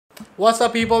What's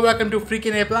up people, welcome to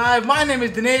Freaking Ape Live. My name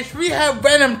is Dinesh. We have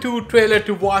Venom 2 trailer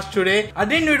to watch today. I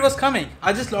didn't know it was coming.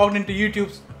 I just logged into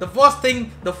YouTube. The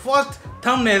first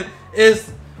thumbnail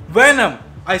is Venom,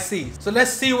 I see. So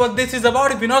let's see what this is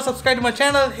about. If you're not subscribed to my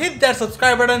channel, hit that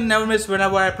subscribe button. Never miss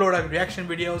whenever I upload reaction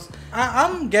videos.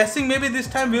 I'm guessing maybe this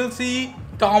time we'll see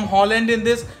Tom Holland in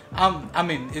this. I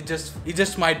mean, it's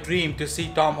just my dream to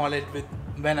see Tom Holland with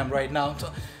Venom right now.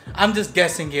 So I'm just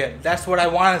guessing here. That's what I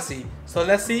want to see. So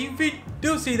let's see if we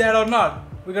do see that or not.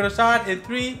 We're gonna start in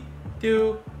 3,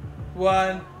 2,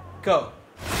 1, go.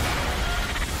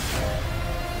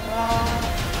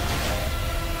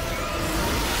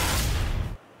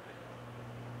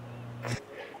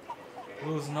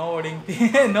 Who's no eating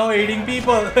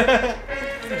people?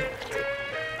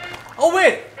 Oh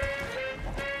wait.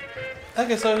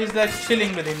 Okay, so he's like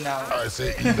chilling with him now. I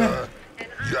say either.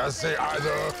 You say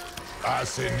either. I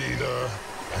say neither.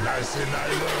 And I say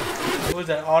neither. Who was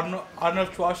that? Arnold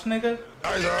Schwarzenegger?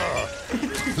 Neither.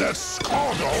 Let's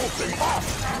call the whole thing off.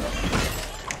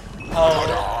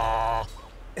 Oh.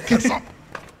 Catch up.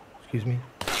 Excuse me?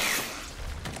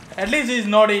 At least he's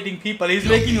not eating people. He's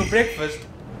making you breakfast.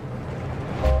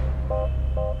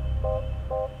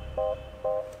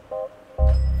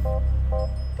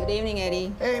 Good evening,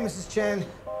 Eddie. Hey, Mrs. Chen.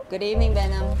 Good evening,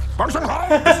 Venom. Function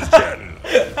high, Mrs. Chen.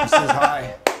 Mrs.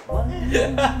 Hi.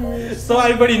 So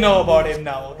everybody know about him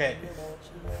now, okay.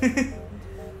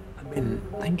 I've been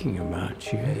thinking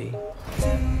about you, Eddie.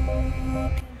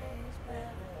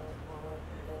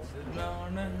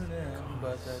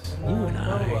 You and I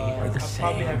are the same.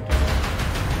 Probably have to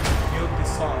mute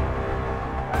this song.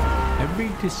 Every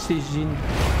decision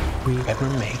we ever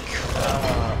make.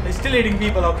 He's still eating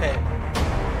people, okay.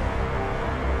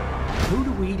 Who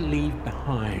do we leave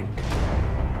behind?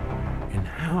 And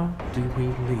how do we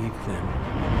leave them?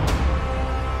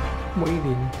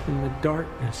 Waiting in the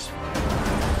darkness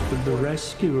for the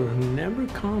rescuer who never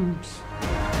comes.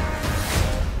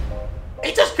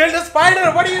 He just killed a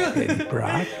spider! What are you? Eddie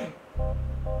Brock.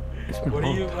 It's been a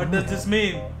long time. What does this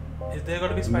mean? Is there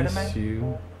gonna be Spider-Man? Miss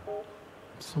you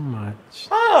so much.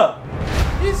 Ah!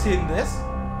 He's seen this.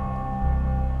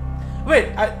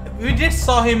 Wait, we did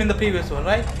saw him in the previous one,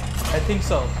 right? I think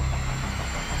so.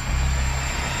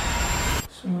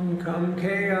 Soon come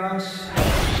chaos.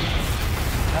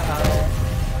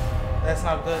 That's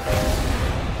not good.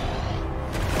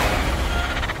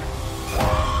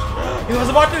 He was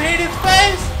about to hit his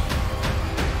face!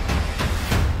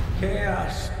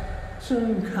 Chaos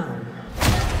soon come.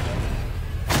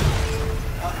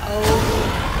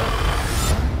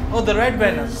 Oh, the red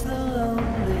Venom.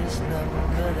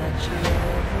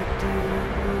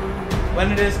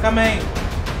 When it is coming,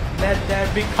 let there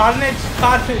be carnage,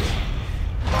 carnage.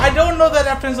 I don't know the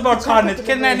reference about carnage.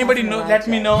 Can anybody know? Let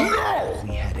me know. No!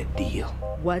 We had a deal.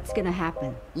 What's gonna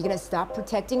happen? You gonna stop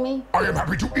protecting me? I am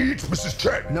happy to eat, Mrs.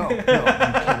 Chen. No, you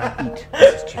cannot eat,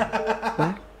 Mrs. Chen.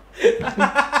 What?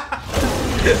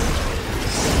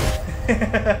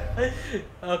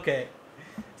 Okay,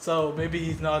 so maybe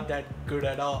he's not that good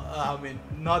at all. I mean,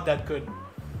 not that good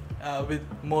with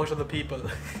most of the people.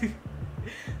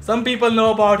 Some people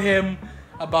know about him,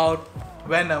 about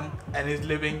Venom, and he's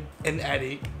living in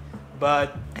Eddie,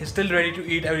 but he's still ready to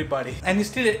eat everybody. And he's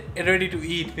still ready to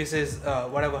eat Mrs.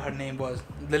 Whatever her name was,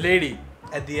 the lady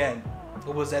at the end,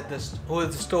 who is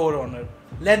the store owner.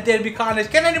 Let there be carnage.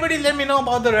 Can anybody let me know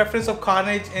about the reference of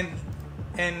carnage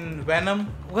in Venom?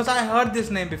 Because I heard this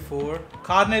name before.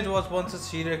 Carnage was once a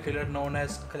serial killer known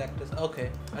as Collectors.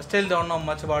 Okay, I still don't know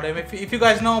much about him. If you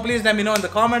guys know, please let me know in the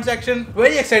comment section.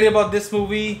 Very excited about this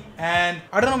movie, and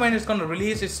I don't know when it's gonna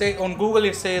release. It says on Google,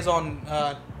 it says on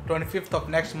 25th of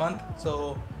next month,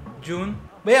 so June.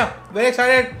 But yeah, very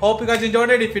excited. Hope you guys enjoyed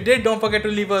it. If you did, don't forget to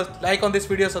leave a like on this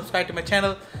video, subscribe to my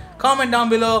channel, comment down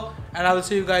below, and I will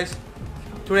see you guys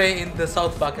today in the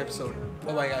South Park episode.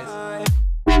 Bye bye guys.